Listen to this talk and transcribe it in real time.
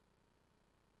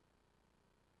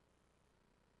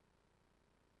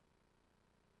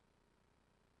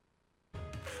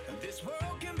This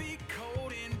world can be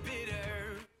cold and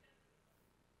bitter.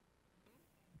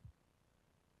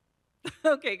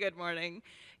 Okay, good morning.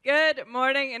 Good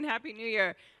morning and Happy New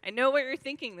Year. I know what you're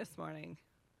thinking this morning.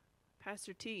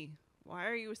 Pastor T, why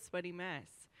are you a sweaty mess?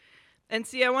 And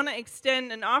see, I want to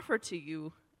extend an offer to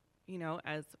you. You know,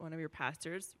 as one of your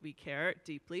pastors, we care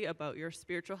deeply about your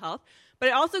spiritual health, but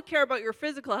I also care about your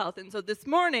physical health. And so this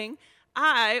morning,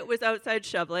 I was outside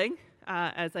shoveling,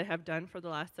 as I have done for the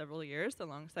last several years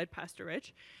alongside Pastor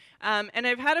Rich. And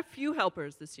I've had a few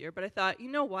helpers this year, but I thought, you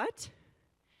know what?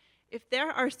 If there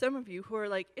are some of you who are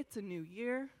like, it's a new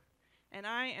year, and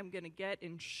I am going to get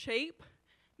in shape,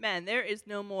 man, there is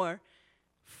no more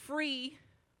free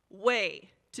way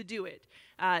to do it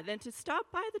than to stop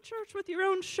by the church with your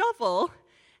own shovel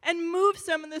and move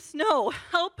some of the snow.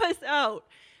 Help us out.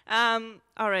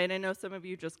 All right, I know some of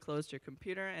you just closed your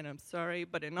computer, and I'm sorry,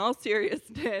 but in all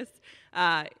seriousness,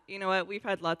 you know what? We've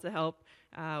had lots of help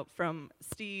from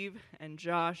Steve and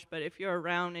Josh, but if you're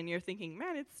around and you're thinking,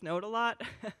 man, it snowed a lot,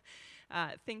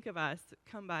 think of us.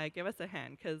 Come by, give us a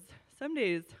hand, because some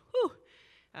days,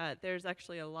 there's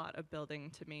actually a lot of building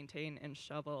to maintain and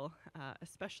shovel,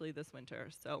 especially this winter.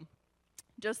 So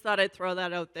just thought I'd throw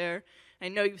that out there. I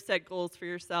know you've set goals for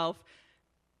yourself,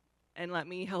 and let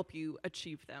me help you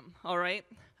achieve them, all right?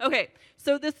 Okay,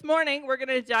 so this morning we're going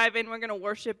to dive in. We're going to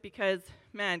worship because,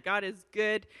 man, God is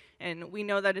good, and we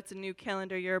know that it's a new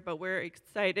calendar year, but we're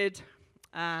excited,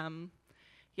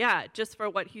 just for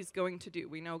what he's going to do.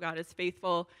 We know God is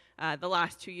faithful. The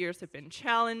last 2 years have been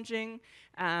challenging.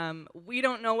 We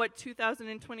don't know what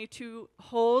 2022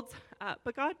 holds,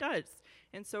 but God does.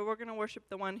 And so we're going to worship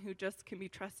the one who just can be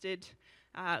trusted,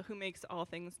 who makes all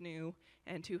things new,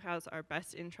 and who has our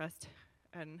best interest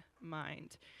in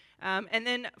mind. And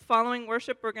then following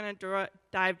worship, we're going to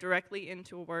dive directly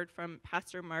into a word from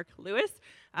Pastor Mark Lewis.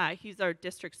 He's our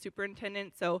district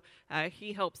superintendent, so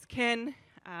he helps Ken.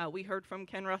 We heard from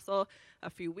Ken Russell a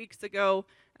few weeks ago,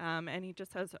 and he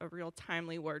just has a real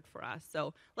timely word for us.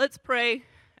 So let's pray,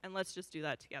 and let's just do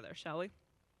that together, shall we?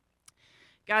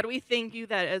 God, we thank you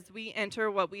that as we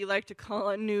enter what we like to call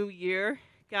a new year,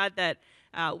 God, that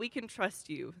we can trust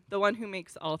you, the one who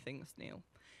makes all things new.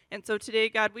 And so today,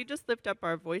 God, we just lift up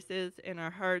our voices and our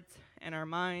hearts and our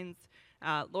minds.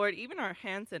 Lord, even our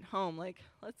hands at home,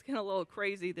 let's get a little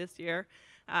crazy this year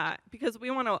because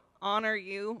we want to honor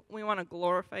you, we want to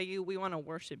glorify you, we want to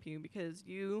worship you because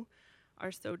you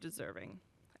are so deserving.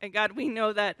 And God, we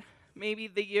know that maybe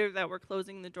the year that we're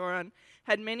closing the door on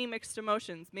had many mixed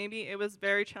emotions. Maybe it was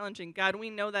very challenging. God, we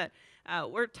know that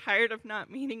we're tired of not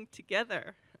meeting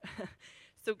together.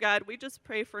 So God, we just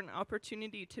pray for an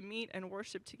opportunity to meet and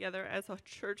worship together as a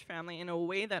church family in a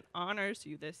way that honors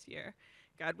you this year.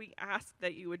 God, we ask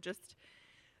that you would just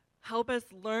help us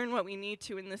learn what we need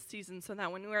to in this season so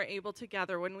that when we are able to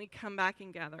gather, when we come back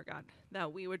and gather, God,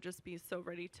 that we would just be so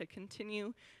ready to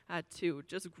continue to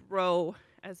just grow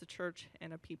as a church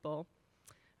and a people.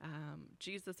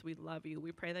 Jesus, we love you.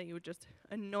 We pray that you would just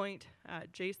anoint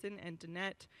Jason and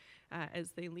Danette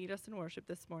as they lead us in worship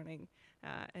this morning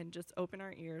and just open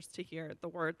our ears to hear the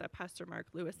word that Pastor Mark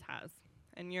Lewis has.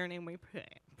 In your name we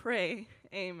pray.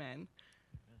 Amen.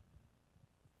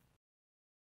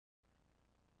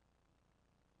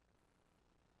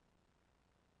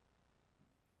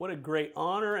 What a great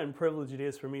honor and privilege it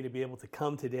is for me to be able to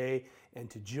come today and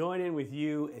to join in with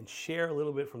you and share a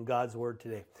little bit from God's Word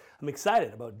today. I'm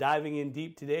excited about diving in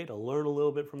deep today to learn a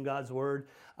little bit from God's Word.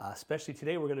 Especially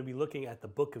today, we're going to be looking at the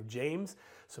book of James.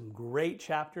 Some great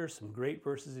chapters, some great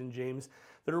verses in James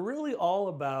that are really all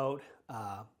about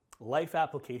life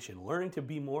application, learning to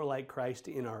be more like Christ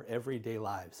in our everyday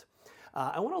lives.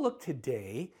 I want to look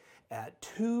today at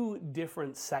two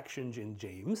different sections in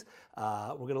James.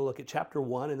 We're going to look at chapter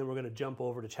 1 and then we're going to jump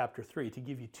over to chapter 3 to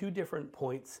give you two different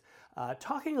points,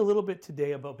 talking a little bit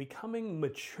today about becoming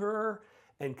mature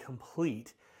and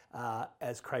complete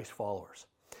as Christ followers.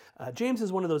 James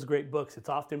is one of those great books. It's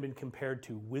often been compared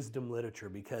to wisdom literature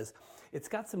because it's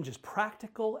got some just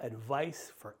practical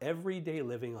advice for everyday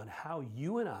living on how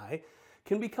you and I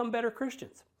can become better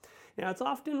Christians. Now, it's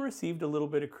often received a little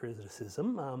bit of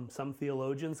criticism. Some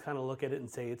theologians kind of look at it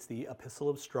and say it's the epistle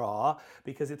of straw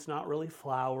because it's not really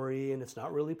flowery and it's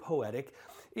not really poetic.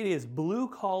 It is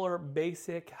blue-collar,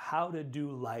 basic, how to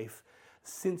do life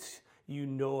since you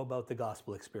know about the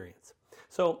gospel experience.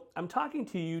 So I'm talking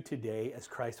to you today as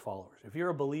Christ followers. If you're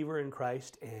a believer in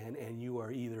Christ and you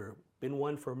are either been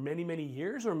one for many, many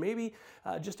years, or maybe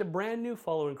just a brand new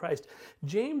follower in Christ,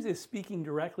 James is speaking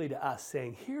directly to us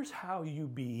saying, here's how you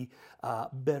be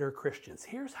better Christians.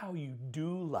 Here's how you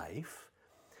do life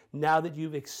now that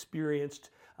you've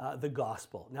experienced the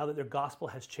gospel, now that their gospel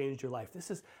has changed your life.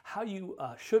 This is how you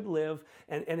should live,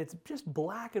 and it's just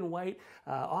black and white.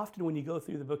 Often when you go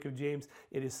through the book of James,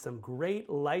 it is some great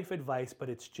life advice, but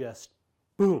it's just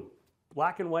boom,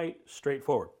 black and white,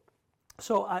 straightforward.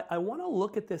 So I want to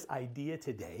look at this idea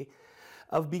today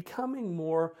of becoming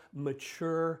more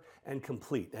mature and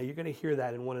complete. Now you're going to hear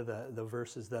that in one of the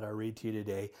verses that I read to you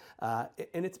today.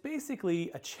 And it's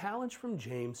basically a challenge from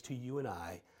James to you and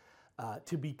I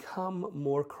to become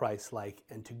more Christ-like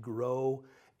and to grow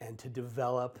and to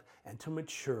develop and to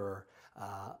mature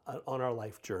on our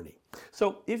life journey.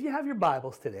 So if you have your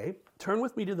Bibles today, turn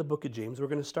with me to the book of James. We're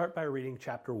going to start by reading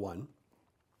chapter 1.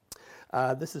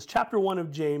 This is chapter 1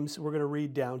 of James. We're going to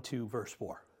read down to verse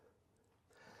 4.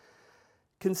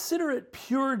 Consider it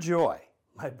pure joy,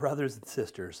 my brothers and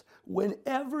sisters,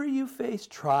 whenever you face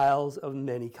trials of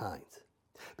many kinds,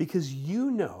 because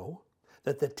you know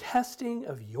that the testing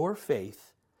of your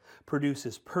faith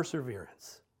produces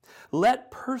perseverance.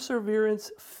 Let perseverance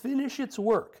finish its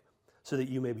work so that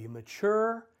you may be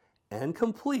mature and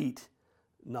complete,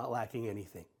 not lacking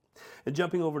anything. And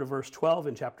jumping over to verse 12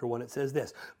 in chapter 1, it says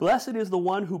this, Blessed is the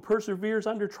one who perseveres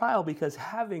under trial, because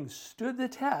having stood the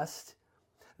test,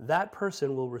 that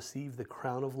person will receive the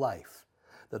crown of life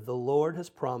that the Lord has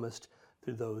promised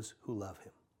to those who love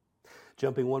him.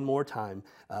 Jumping one more time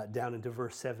down into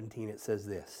verse 17, it says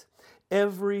this,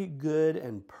 Every good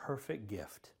and perfect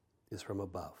gift is from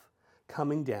above,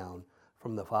 coming down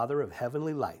from the Father of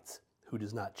heavenly lights, who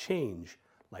does not change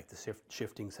like the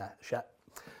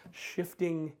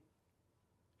shifting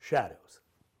shadows.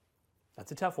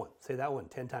 That's a tough one. Say that one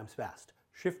 10 times fast.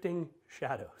 Shifting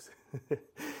shadows.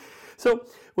 So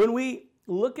when we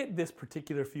look at this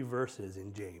particular few verses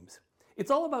in James,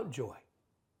 it's all about joy.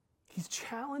 He's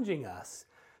challenging us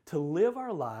to live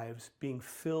our lives being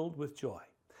filled with joy,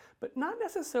 but not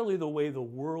necessarily the way the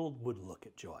world would look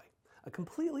at joy, a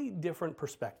completely different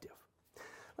perspective.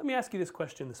 Let me ask you this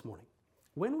question this morning.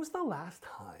 When was the last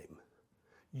time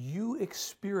you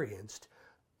experienced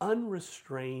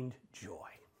unrestrained joy?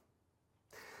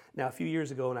 Now, a few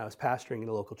years ago when I was pastoring in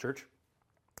a local church,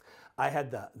 I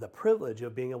had the privilege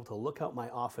of being able to look out my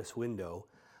office window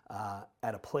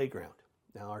at a playground.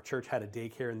 Now, our church had a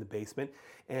daycare in the basement,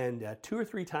 and 2 or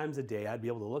 3 times a day, I'd be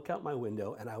able to look out my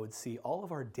window and I would see all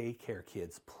of our daycare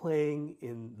kids playing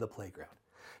in the playground.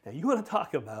 Now, you want to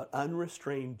talk about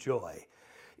unrestrained joy.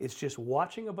 It's just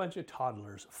watching a bunch of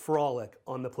toddlers frolic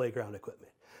on the playground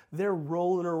equipment. They're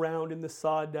rolling around in the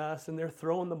sawdust and they're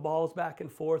throwing the balls back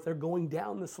and forth. They're going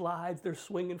down the slides. They're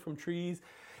swinging from trees.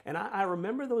 And I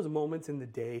remember those moments in the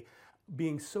day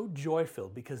being so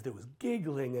joy-filled because there was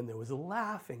giggling and there was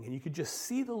laughing and you could just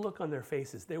see the look on their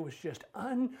faces. There was just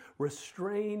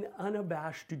unrestrained,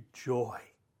 unabashed joy.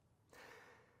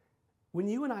 When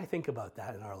you and I think about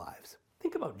that in our lives,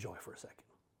 think about joy for a second.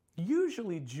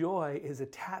 Usually joy is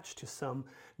attached to some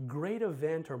great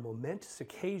event or momentous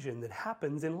occasion that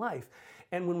happens in life.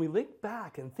 And when we look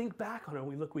back and think back on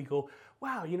it, we go,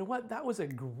 wow, you know what? That was a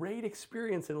great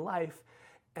experience in life.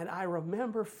 And I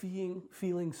remember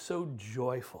feeling so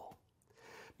joyful.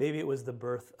 Maybe it was the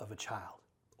birth of a child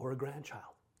or a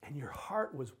grandchild, and your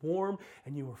heart was warm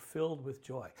and you were filled with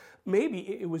joy. Maybe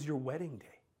it was your wedding day.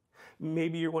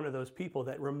 Maybe you're one of those people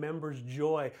that remembers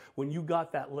joy when you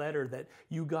got that letter that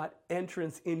you got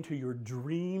entrance into your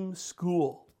dream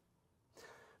school.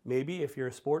 Maybe if you're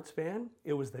a sports fan,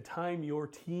 it was the time your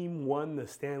team won the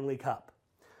Stanley Cup.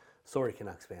 Sorry,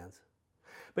 Canucks fans.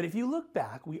 But if you look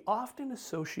back, we often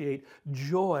associate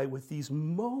joy with these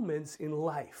moments in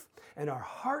life, and our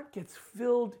heart gets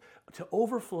filled to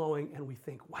overflowing, and we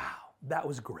think, wow, that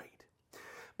was great.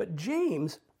 But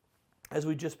James, as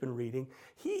we've just been reading,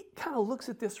 he kind of looks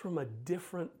at this from a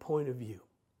different point of view.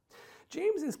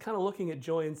 James is kind of looking at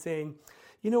joy and saying,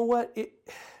 you know what,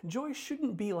 joy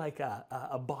shouldn't be like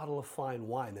a bottle of fine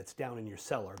wine that's down in your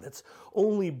cellar, that's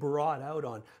only brought out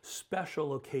on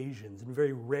special occasions and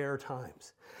very rare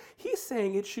times. He's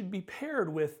saying it should be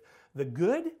paired with the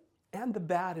good and the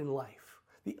bad in life.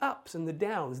 The ups and the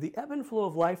downs, the ebb and flow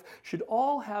of life should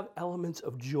all have elements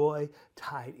of joy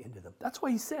tied into them. That's why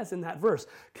he says in that verse,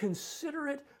 consider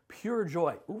it pure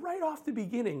joy. Right off the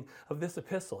beginning of this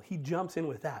epistle, he jumps in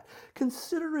with that.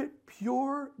 Consider it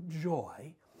pure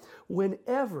joy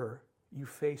whenever you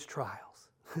face trials.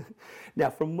 Now,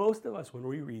 for most of us, when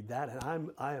we read that, and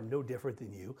I am no different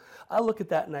than you, I look at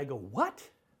that and I go, what?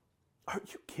 Are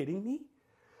you kidding me?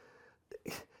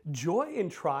 Joy in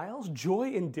trials,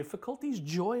 joy in difficulties,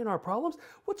 joy in our problems?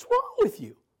 What's wrong with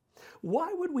you?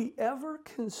 Why would we ever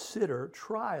consider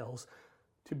trials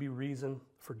to be reason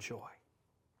for joy?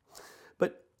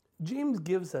 But James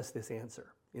gives us this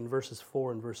answer. in verses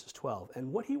 4 and verses 12.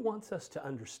 And what he wants us to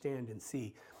understand and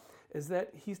see is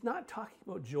that he's not talking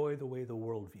about joy the way the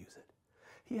world views it.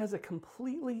 He has a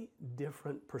completely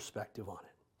different perspective on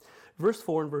it. Verse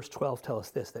 4 and verse 12 tell us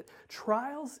this, that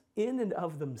trials in and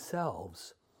of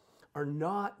themselves are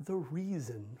not the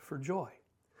reason for joy.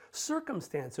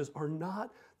 Circumstances are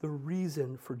not the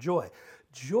reason for joy.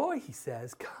 Joy, he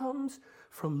says, comes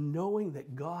from knowing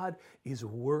that God is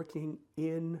working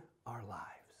in our lives.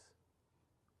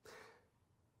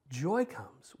 Joy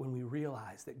comes when we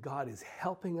realize that God is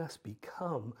helping us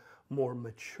become more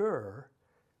mature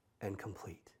and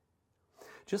complete.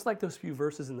 Just like those few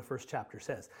verses in the first chapter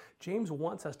says, James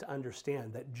wants us to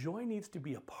understand that joy needs to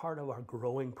be a part of our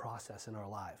growing process in our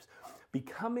lives.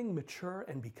 Becoming mature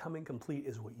and becoming complete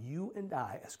is what you and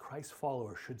I, as Christ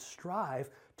followers, should strive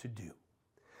to do.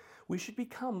 We should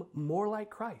become more like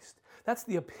Christ. That's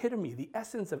the epitome, the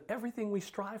essence of everything we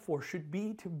strive for should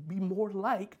be to be more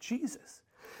like Jesus.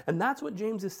 And that's what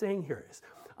James is saying here is,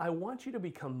 I want you to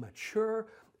become mature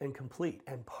and complete.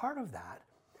 And part of that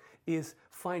is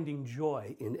finding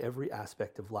joy in every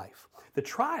aspect of life. The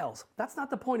trials, that's not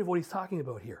the point of what he's talking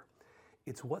about here.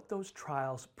 It's what those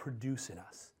trials produce in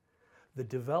us. The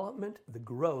development, the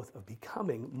growth of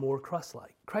becoming more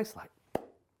Christ-like.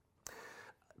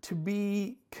 To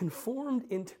be conformed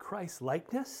into Christ's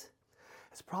likeness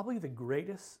is probably the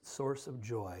greatest source of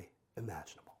joy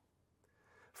imaginable.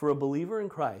 For a believer in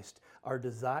Christ, our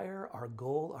desire, our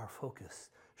goal, our focus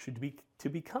should be to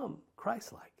become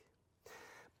Christ-like.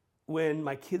 When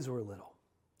my kids were little,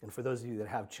 and for those of you that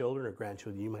have children or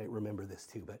grandchildren, you might remember this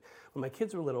too, but when my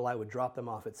kids were little, I would drop them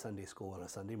off at Sunday school on a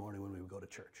Sunday morning when we would go to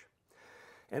church.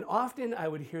 And often I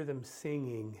would hear them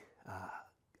singing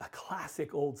a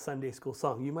classic old Sunday school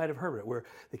song. You might have heard it, where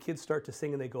the kids start to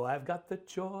sing and they go, I've got the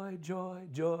joy, joy,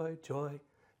 joy, joy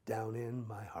down in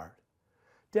my heart.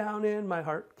 Down in my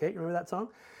heart. Okay, you remember that song?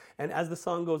 And as the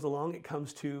song goes along, it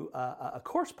comes to a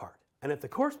chorus part. And at the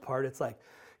chorus part, it's like,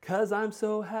 'cause I'm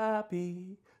so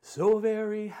happy, so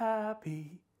very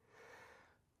happy.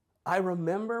 I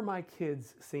remember my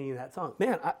kids singing that song.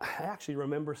 Man, I actually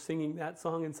remember singing that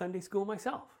song in Sunday school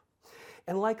myself.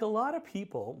 And like a lot of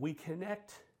people, we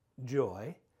connect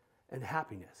joy and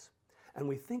happiness. And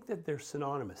we think that they're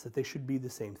synonymous, that they should be the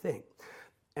same thing.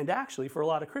 And actually, for a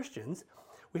lot of Christians,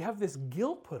 we have this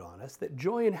guilt put on us that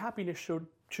joy and happiness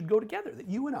should go together, that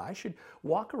you and I should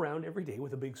walk around every day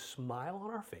with a big smile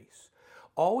on our face,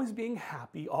 always being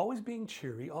happy, always being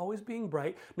cheery, always being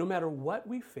bright, no matter what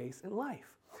we face in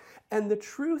life. And the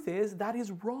truth is, that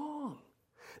is wrong.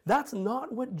 That's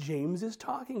not what James is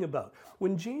talking about.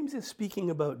 When James is speaking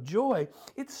about joy,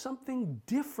 it's something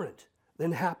different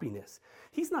than happiness.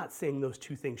 He's not saying those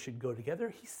two things should go together.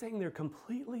 He's saying they're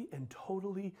completely and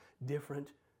totally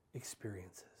different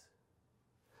experiences.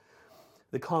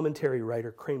 The commentary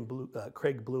writer Craig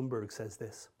Bloomberg says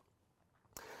this: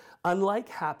 unlike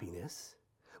happiness,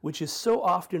 which is so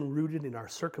often rooted in our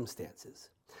circumstances,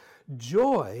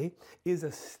 joy is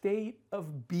a state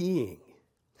of being,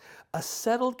 a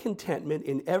settled contentment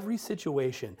in every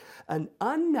situation, an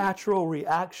unnatural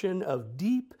reaction of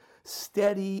deep,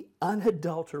 steady,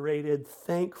 unadulterated,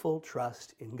 thankful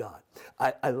trust in God.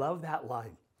 I love that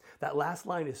line. That last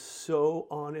line is so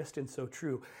honest and so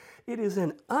true. It is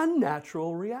an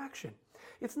unnatural reaction.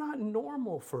 It's not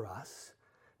normal for us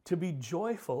to be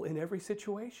joyful in every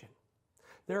situation.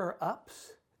 There are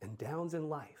ups and downs in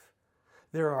life.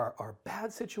 There are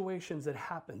bad situations that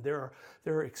happen. There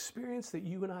are experiences that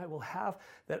you and I will have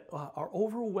that are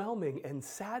overwhelming and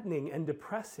saddening and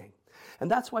depressing. And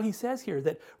that's why he says here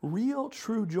that real,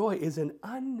 true joy is an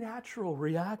unnatural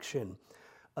reaction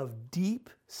of deep,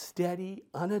 steady,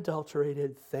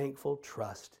 unadulterated, thankful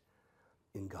trust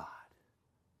in God.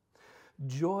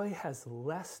 Joy has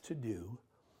less to do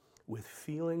with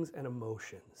feelings and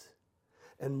emotions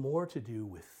and more to do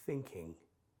with thinking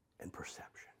and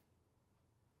perception.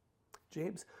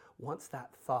 James wants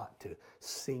that thought to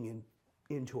sing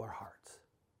into our hearts.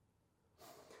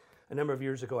 A number of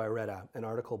years ago, I read an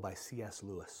article by C.S.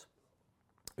 Lewis,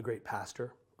 a great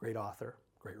pastor, great author,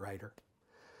 great writer.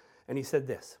 And he said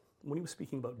this, when he was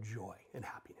speaking about joy and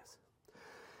happiness.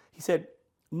 He said,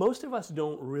 most of us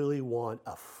don't really want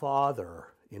a father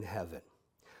in heaven.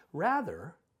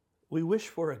 Rather, we wish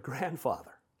for a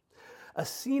grandfather, a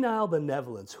senile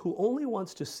benevolence who only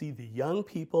wants to see the young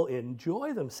people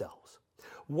enjoy themselves.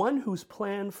 One whose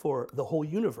plan for the whole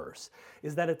universe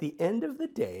is that at the end of the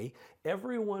day,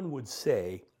 everyone would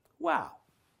say, wow,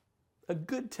 a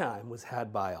good time was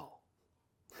had by all.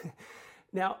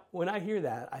 Now, when I hear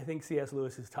that, I think C.S.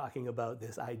 Lewis is talking about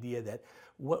this idea that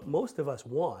what most of us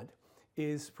want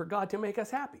is for God to make us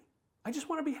happy. I just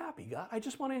want to be happy, God. I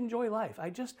just want to enjoy life. I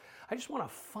just want to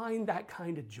find that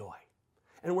kind of joy.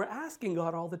 And we're asking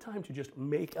God all the time to just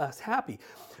make us happy.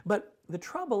 But the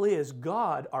trouble is,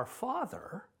 God, our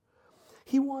Father,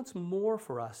 He wants more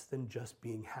for us than just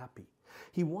being happy.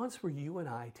 He wants for you and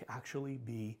I to actually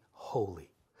be holy,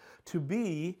 to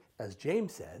be, as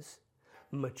James says,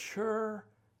 mature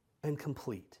and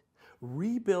complete,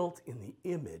 rebuilt in the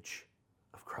image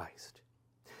of Christ.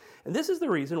 And this is the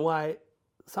reason why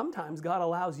sometimes God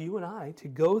allows you and I to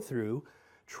go through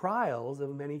trials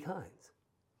of many kinds.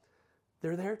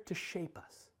 They're there to shape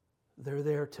us. They're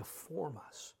there to form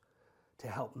us, to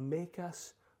help make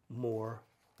us more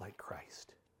like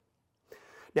Christ.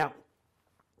 Now,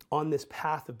 on this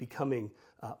path of becoming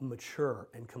mature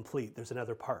and complete, there's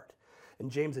another part. And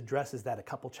James addresses that a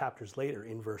couple chapters later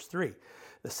in verse 3.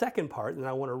 The second part, and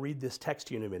I want to read this text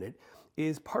to you in a minute,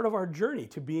 is part of our journey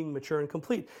to being mature and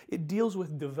complete. It deals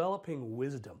with developing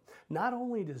wisdom. Not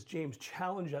only does James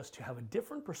challenge us to have a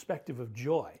different perspective of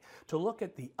joy, to look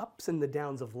at the ups and the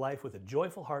downs of life with a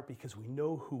joyful heart because we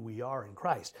know who we are in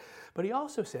Christ, but he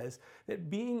also says that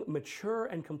being mature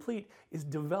and complete is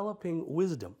developing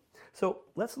wisdom. So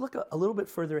let's look a little bit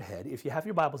further ahead. If you have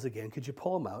your Bibles again, could you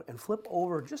pull them out and flip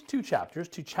over just 2 chapters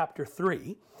to chapter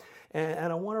 3.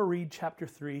 And I want to read chapter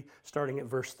 3 starting at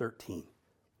verse 13.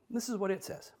 This is what it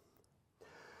says.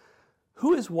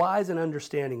 Who is wise and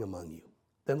understanding among you?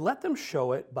 Then let them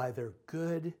show it by their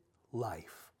good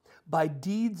life, by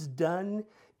deeds done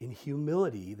in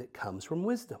humility that comes from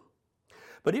wisdom.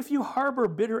 But if you harbor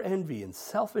bitter envy and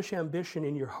selfish ambition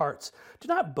in your hearts, do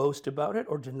not boast about it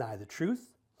or deny the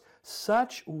truth.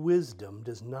 Such wisdom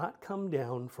does not come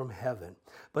down from heaven,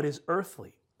 but is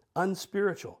earthly,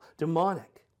 unspiritual,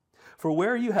 demonic. For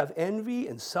where you have envy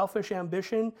and selfish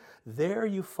ambition, there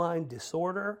you find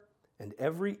disorder and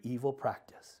every evil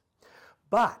practice.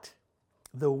 But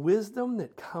the wisdom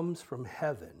that comes from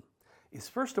heaven is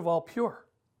first of all pure,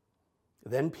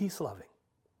 then peace-loving,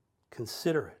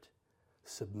 considerate,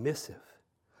 submissive,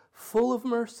 full of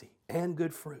mercy and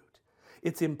good fruit.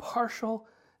 It's impartial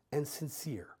and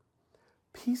sincere.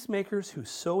 Peacemakers who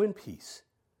sow in peace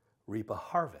reap a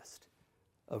harvest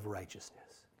of righteousness.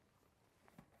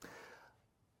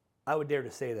 I would dare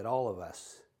to say that all of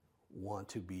us want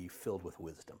to be filled with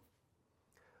wisdom.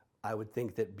 I would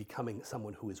think that becoming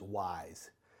someone who is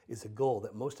wise is a goal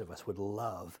that most of us would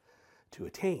love to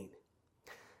attain.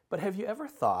 But have you ever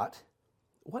thought,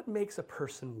 what makes a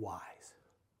person wise?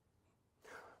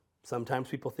 Sometimes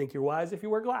people think you're wise if you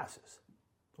wear glasses.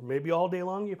 Or maybe all day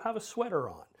long you have a sweater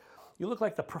on. You look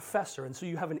like the professor, and so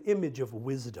you have an image of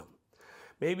wisdom.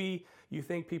 Maybe you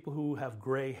think people who have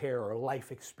gray hair or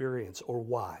life experience or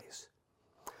wise.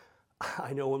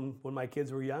 I know when my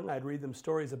kids were young, I'd read them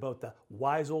stories about the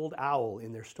wise old owl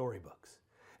in their storybooks.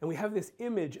 And we have this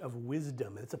image of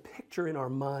wisdom. It's a picture in our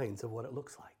minds of what it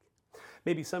looks like.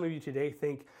 Maybe some of you today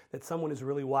think that someone is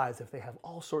really wise if they have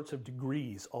all sorts of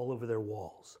degrees all over their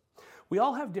walls. We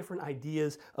all have different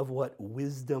ideas of what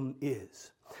wisdom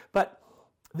is. But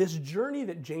this journey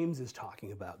that James is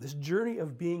talking about, this journey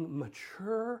of being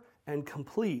mature and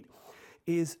complete,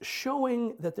 is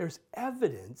showing that there's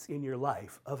evidence in your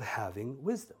life of having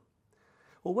wisdom.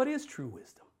 Well, what is true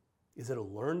wisdom? Is it a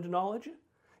learned knowledge?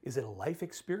 Is it a life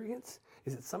experience?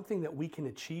 Is it something that we can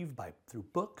achieve through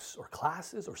books or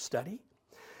classes or study?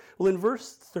 Well, in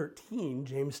verse 13,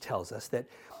 James tells us that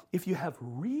if you have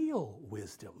real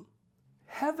wisdom,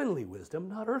 heavenly wisdom,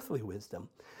 not earthly wisdom,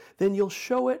 then you'll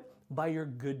show it by your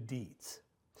good deeds.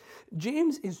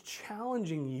 James is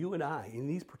challenging you and I in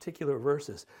these particular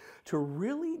verses to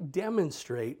really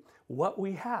demonstrate what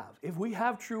we have. If we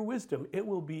have true wisdom, it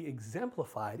will be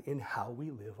exemplified in how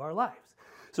we live our lives.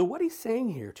 So what he's saying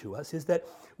here to us is that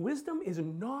wisdom is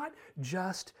not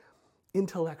just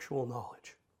intellectual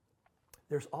knowledge.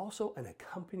 There's also an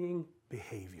accompanying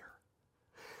behavior.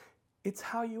 It's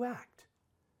how you act.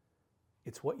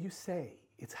 It's what you say.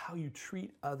 It's how you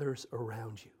treat others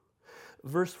around you.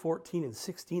 Verse 14 and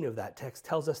 16 of that text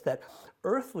tells us that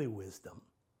earthly wisdom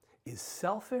is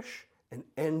selfish and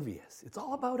envious. It's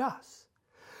all about us.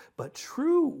 But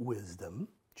true wisdom,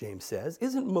 James says,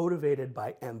 isn't motivated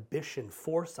by ambition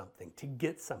for something, to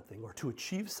get something or to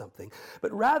achieve something,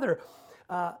 but rather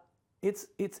it's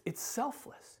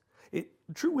selfless.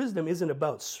 True wisdom isn't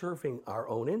about serving our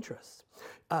own interests.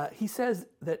 He says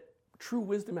that true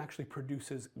wisdom actually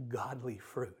produces godly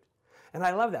fruit. And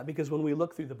I love that because when we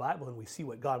look through the Bible and we see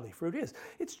what godly fruit is,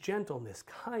 it's gentleness,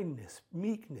 kindness,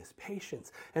 meekness,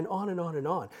 patience, and on and on and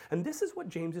on. And this is what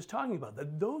James is talking about,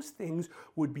 that those things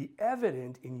would be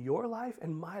evident in your life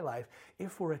and my life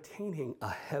if we're attaining a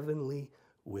heavenly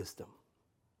wisdom.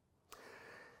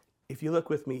 If you look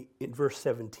with me in verse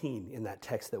 17 in that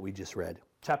text that we just read,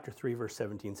 chapter 3, verse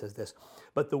 17 says this,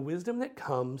 "But the wisdom that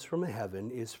comes from heaven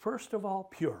is first of all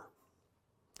pure,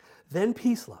 then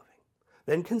peace-loving,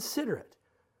 then considerate,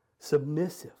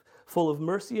 submissive, full of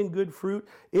mercy and good fruit,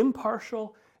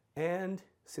 impartial and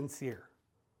sincere."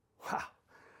 Wow,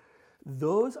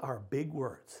 those are big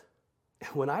words.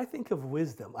 When I think of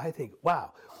wisdom, I think,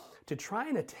 wow, to try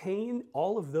and attain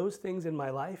all of those things in my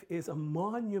life is a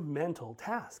monumental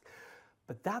task.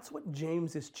 But that's what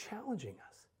James is challenging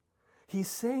us. He's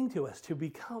saying to us to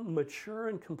become mature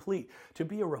and complete, to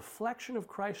be a reflection of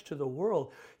Christ to the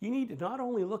world, you need to not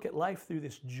only look at life through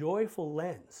this joyful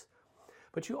lens,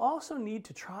 but you also need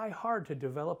to try hard to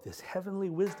develop this heavenly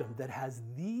wisdom that has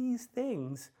these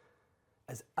things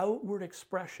as outward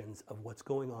expressions of what's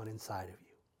going on inside of you.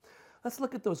 Let's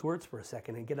look at those words for a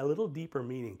second and get a little deeper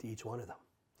meaning to each one of them.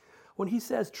 When he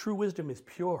says true wisdom is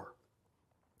pure,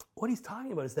 what he's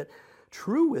talking about is that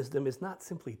true wisdom is not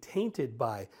simply tainted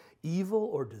by evil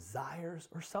or desires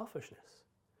or selfishness.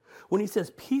 When he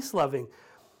says peace-loving,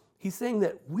 he's saying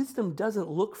that wisdom doesn't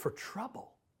look for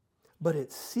trouble, but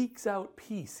it seeks out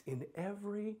peace in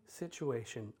every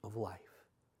situation of life.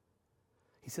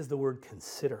 He says the word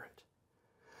considerate.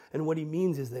 And what he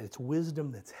means is that it's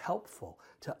wisdom that's helpful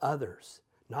to others,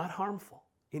 not harmful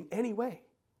in any way.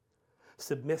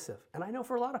 Submissive. And I know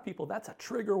for a lot of people that's a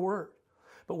trigger word.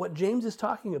 But what James is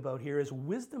talking about here is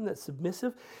wisdom that's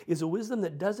submissive is a wisdom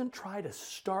that doesn't try to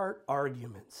start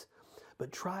arguments,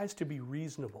 but tries to be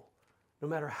reasonable, no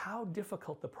matter how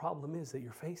difficult the problem is that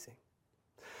you're facing.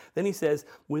 Then he says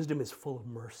wisdom is full of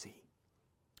mercy.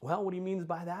 Well, what he means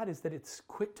by that is that it's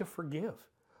quick to forgive.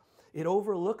 It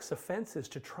overlooks offenses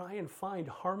to try and find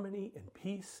harmony and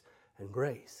peace and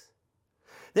grace.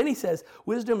 Then he says,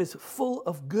 wisdom is full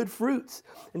of good fruits.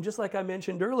 And just like I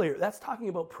mentioned earlier, that's talking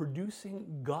about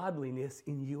producing godliness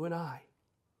in you and I.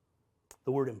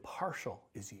 The word impartial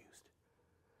is used.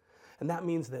 And that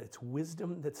means that it's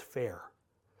wisdom that's fair,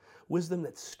 wisdom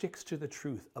that sticks to the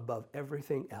truth above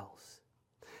everything else.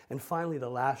 And finally, the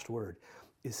last word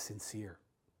is sincere.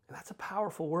 And that's a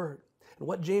powerful word. And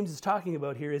what James is talking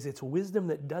about here is it's wisdom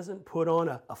that doesn't put on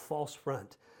a false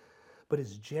front, but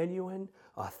is genuine,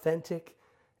 authentic,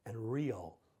 and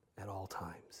real at all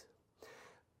times.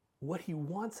 What he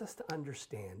wants us to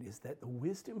understand is that the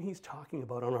wisdom he's talking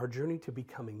about on our journey to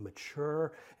becoming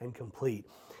mature and complete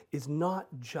is not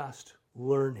just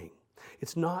learning.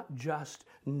 It's not just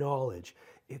knowledge.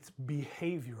 It's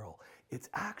behavioral. It's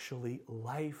actually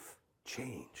life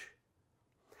change.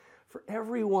 For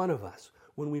every one of us,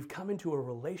 when we've come into a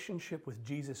relationship with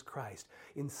Jesus Christ,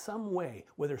 in some way,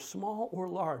 whether small or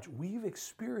large, we've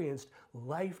experienced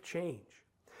life change.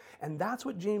 And that's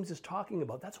what James is talking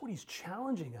about. That's what he's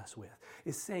challenging us with,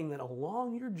 is saying that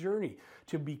along your journey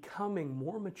to becoming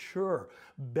more mature,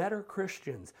 better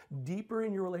Christians, deeper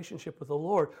in your relationship with the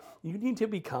Lord, you need to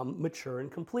become mature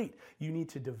and complete. You need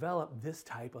to develop this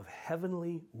type of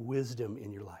heavenly wisdom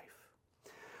in your life.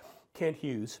 Kent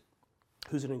Hughes,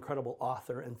 who's an incredible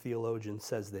author and theologian,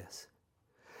 says this: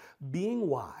 being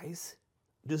wise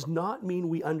does not mean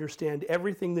we understand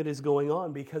everything that is going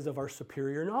on because of our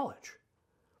superior knowledge,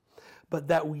 but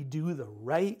that we do the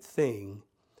right thing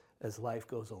as life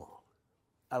goes along.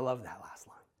 I love that last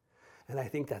line. And I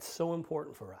think that's so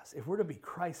important for us. If we're to be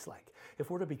Christ-like, if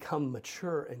we're to become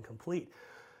mature and complete,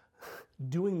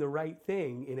 doing the right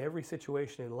thing in every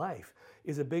situation in life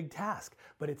is a big task,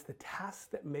 but it's the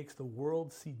task that makes the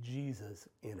world see Jesus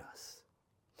in us.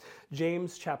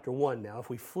 James chapter 1 now, if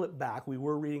we flip back, we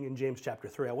were reading in James chapter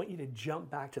 3. I want you to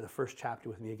jump back to the first chapter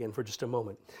with me again for just a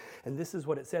moment. And this is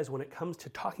what it says when it comes to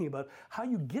talking about how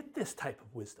you get this type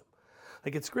of wisdom.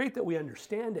 Like, it's great that we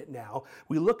understand it now.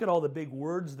 We look at all the big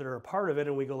words that are a part of it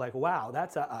and we go like, wow,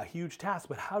 that's a huge task,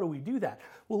 but how do we do that?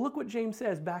 Well, look what James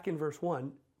says back in verse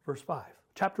 1, verse 5.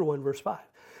 Chapter 1, verse 5.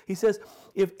 He says,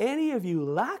 if any of you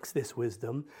lacks this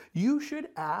wisdom, you should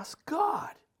ask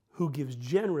God, who gives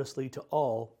generously to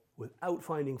all without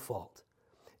finding fault,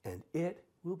 and it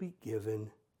will be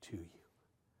given to you.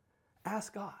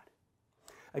 Ask God.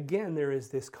 Again, there is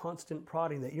this constant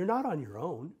prodding that you're not on your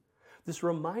own. This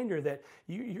reminder that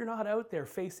you're not out there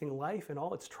facing life and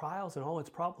all its trials and all its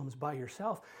problems by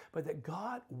yourself, but that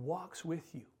God walks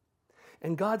with you.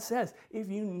 And God says,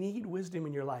 if you need wisdom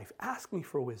in your life, ask me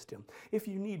for wisdom. If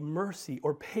you need mercy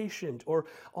or patience or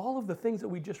all of the things that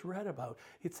we just read about,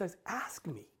 it says, ask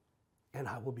me, and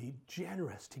I will be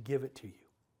generous to give it to you.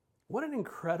 What an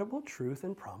incredible truth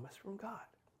and promise from God.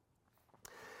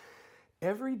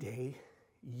 Every day,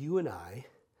 you and I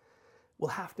will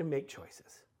have to make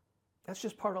choices. That's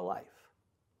just part of life.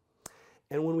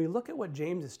 And when we look at what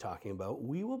James is talking about,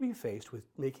 we will be faced with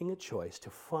making a choice to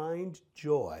find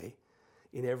joy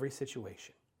in every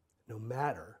situation, no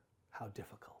matter how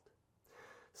difficult.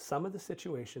 Some of the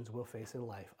situations we'll face in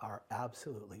life are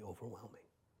absolutely overwhelming.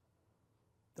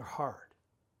 They're hard.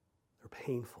 They're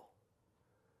painful.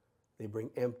 They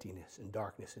bring emptiness and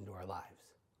darkness into our lives.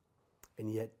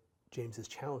 And yet, James is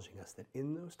challenging us that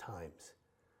in those times,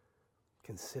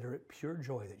 consider it pure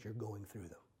joy that you're going through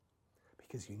them.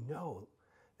 Because you know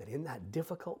that in that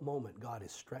difficult moment, God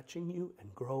is stretching you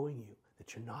and growing you,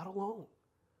 that you're not alone.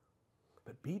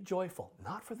 But be joyful,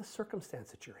 not for the circumstance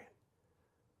that you're in,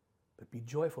 but be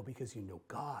joyful because you know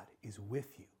God is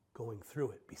with you, going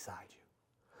through it beside you.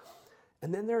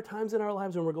 And then there are times in our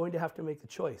lives when we're going to have to make the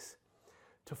choice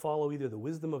to follow either the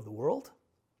wisdom of the world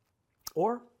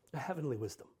or a heavenly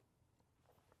wisdom.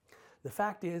 The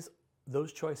fact is,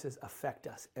 those choices affect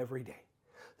us every day.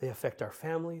 They affect our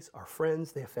families, our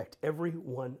friends, they affect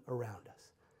everyone around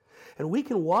us. And we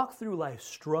can walk through life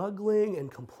struggling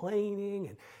and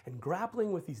complaining and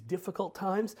grappling with these difficult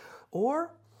times,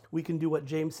 or we can do what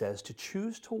James says, to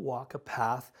choose to walk a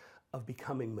path of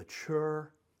becoming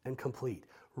mature and complete,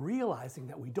 realizing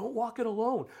that we don't walk it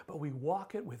alone, but we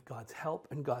walk it with God's help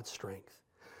and God's strength,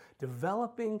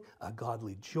 developing a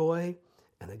godly joy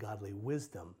and a godly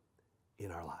wisdom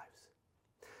in our lives.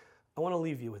 I want to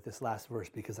leave you with this last verse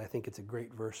because I think it's a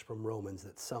great verse from Romans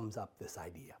that sums up this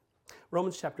idea.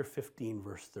 Romans chapter 15,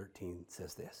 verse 13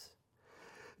 says this: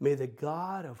 "May the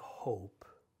God of hope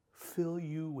fill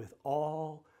you with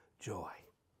all joy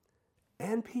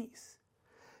and peace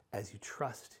as you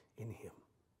trust in him."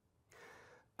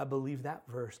 I believe that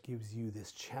verse gives you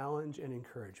this challenge and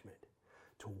encouragement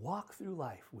to walk through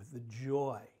life with the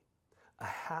joy, a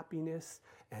happiness,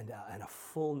 and a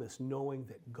fullness, knowing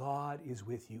that God is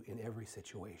with you in every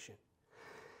situation.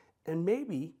 And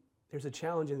maybe there's a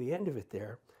challenge in the end of it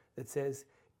there that says,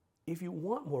 if you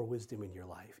want more wisdom in your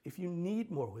life, if you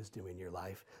need more wisdom in your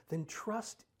life, then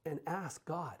trust and ask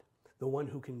God, the one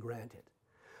who can grant it,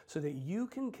 so that you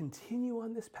can continue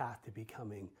on this path to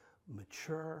becoming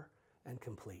mature and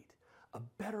complete, a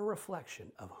better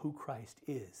reflection of who Christ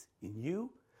is in you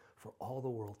for all the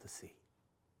world to see.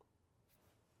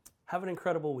 Have an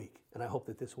incredible week, and I hope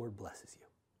that this word blesses you.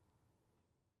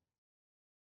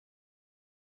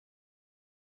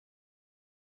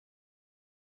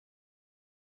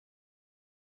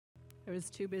 I was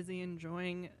too busy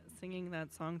enjoying singing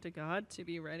that song to God to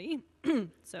be ready.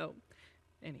 So,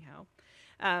 anyhow,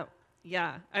 I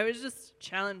was just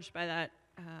challenged by that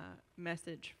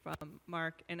message from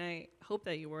Mark, and I hope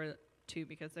that you were too,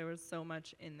 because there was so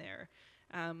much in there.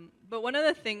 But one of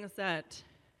the things that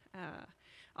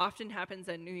often happens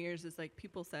at New Year's is like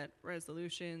people set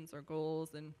resolutions or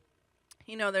goals, and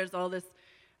there's all this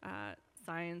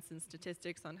science and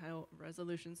statistics on how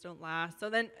resolutions don't last. So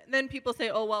then people say,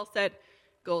 oh, well, set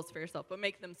goals for yourself, but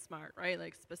make them smart, right?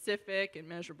 Like specific and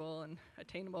measurable and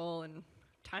attainable and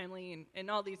timely and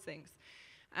all these things.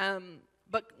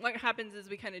 But what happens is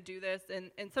we kind of do this,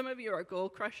 and some of you are goal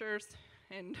crushers,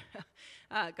 and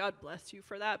God bless you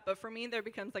for that. But for me, there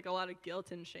becomes like a lot of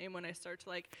guilt and shame when I start to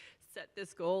like set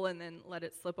this goal and then let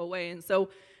it slip away. And so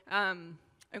I'm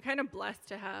kind of blessed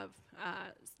to have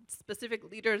specific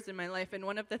leaders in my life. And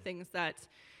one of the things that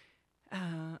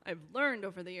I've learned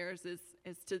over the years is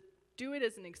to do it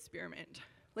as an experiment.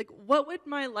 Like, what would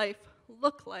my life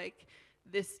look like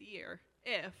this year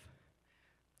if,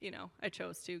 I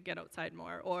chose to get outside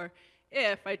more, or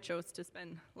if I chose to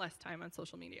spend less time on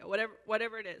social media,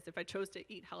 whatever it is, if I chose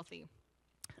to eat healthy.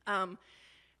 And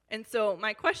so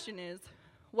my question is,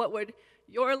 what would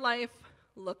your life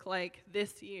look like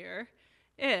this year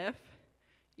if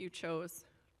you chose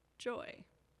joy?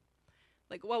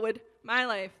 Like, what would my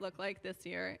life look like this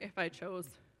year if I chose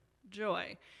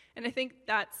joy? And I think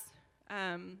that's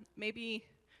maybe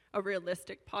a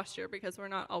realistic posture, because we're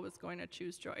not always going to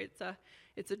choose joy.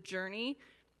 It's a journey,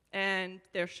 and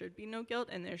there should be no guilt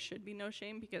and there should be no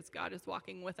shame, because God is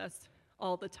walking with us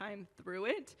all the time through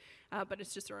it. But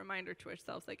it's just a reminder to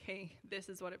ourselves, like, hey, this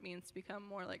is what it means to become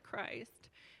more like Christ.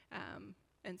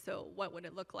 And so what would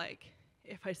it look like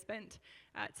if I spent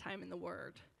time in the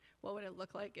Word? What would it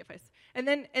look like if and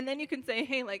then you can say,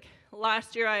 hey, like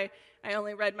last year I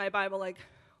only read my Bible like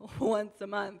once a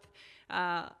month.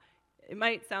 It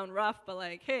might sound rough, but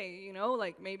like, hey,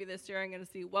 like maybe this year I'm going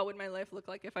to see what would my life look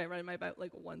like if I read my Bible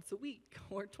like once a week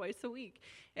or twice a week.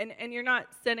 And you're not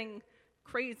setting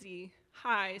crazy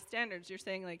high standards. You're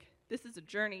saying like, this is a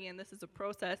journey and this is a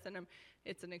process, and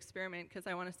it's an experiment because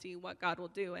I want to see what God will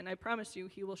do. And I promise you,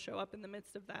 he will show up in the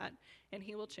midst of that, and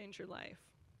he will change your life.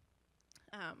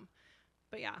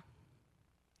 But yeah,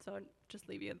 so I'll just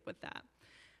leave you with that.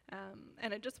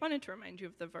 And I just wanted to remind you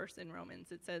of the verse in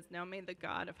Romans. It says, "Now may the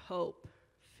God of hope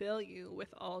fill you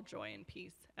with all joy and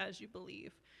peace as you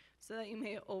believe, so that you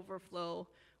may overflow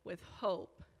with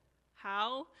hope."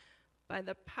 How? By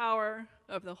the power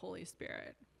of the Holy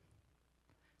Spirit.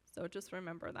 So just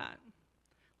remember that.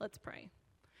 Let's pray.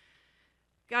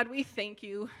 God, we thank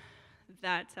you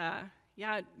that,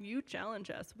 you challenge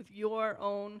us with your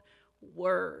own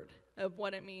word of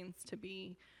what it means to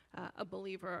be a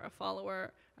believer, a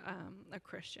follower, a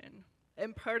Christian.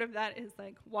 And part of that is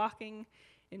like walking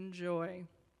in joy,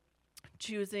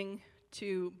 choosing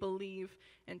to believe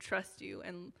and trust you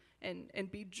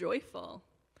and be joyful.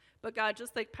 But God,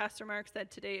 just like Pastor Mark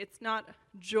said today, it's not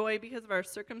joy because of our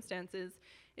circumstances.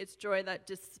 It's joy that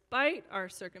despite our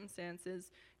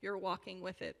circumstances, you're walking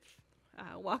with it,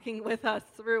 walking with us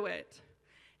through it.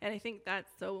 And I think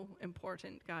that's so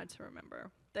important, God, to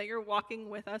remember, that you're walking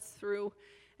with us through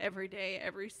every day,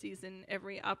 every season,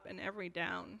 every up and every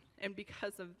down. And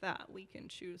because of that, we can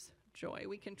choose joy.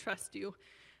 We can trust you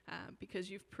because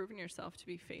you've proven yourself to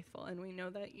be faithful. And we know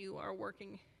that you are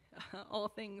working all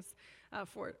things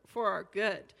for our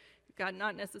good. God,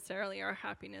 not necessarily our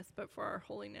happiness, but for our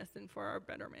holiness and for our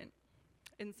betterment.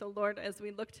 And so, Lord, as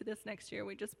we look to this next year,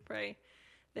 we just pray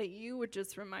that you would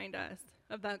just remind us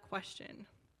of that question.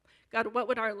 God, what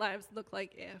would our lives look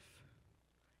like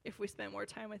if we spent more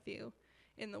time with you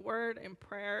in the word, in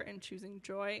prayer, and choosing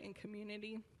joy and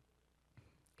community?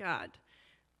 God,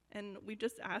 and we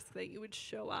just ask that you would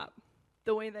show up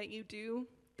the way that you do,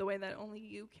 the way that only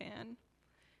you can,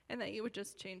 and that you would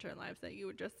just change our lives, that you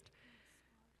would just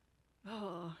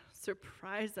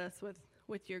surprise us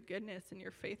with your goodness and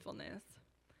your faithfulness.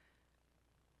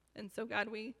 And so, God,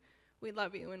 we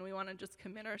love you, and we want to just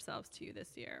commit ourselves to you this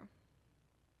year.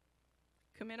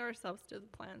 Commit ourselves to the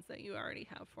plans that you already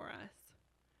have for us.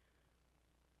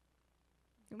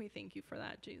 And we thank you for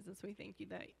that, Jesus. We thank you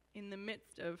that in the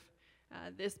midst of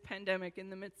this pandemic, in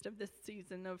the midst of this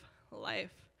season of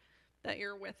life, that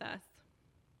you're with us,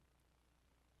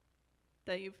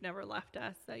 that you've never left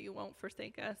us, that you won't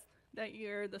forsake us, that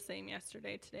you're the same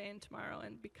yesterday, today, and tomorrow.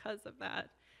 And because of that,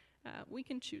 we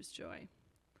can choose joy.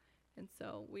 And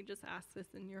so we just ask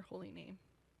this in your holy name.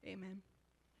 Amen.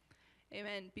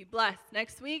 Amen. Be blessed.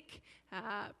 Next week,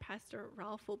 Pastor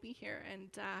Ralph will be here. And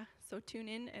so tune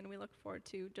in, and we look forward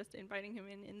to just inviting him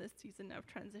in this season of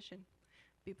transition.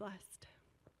 Be blessed.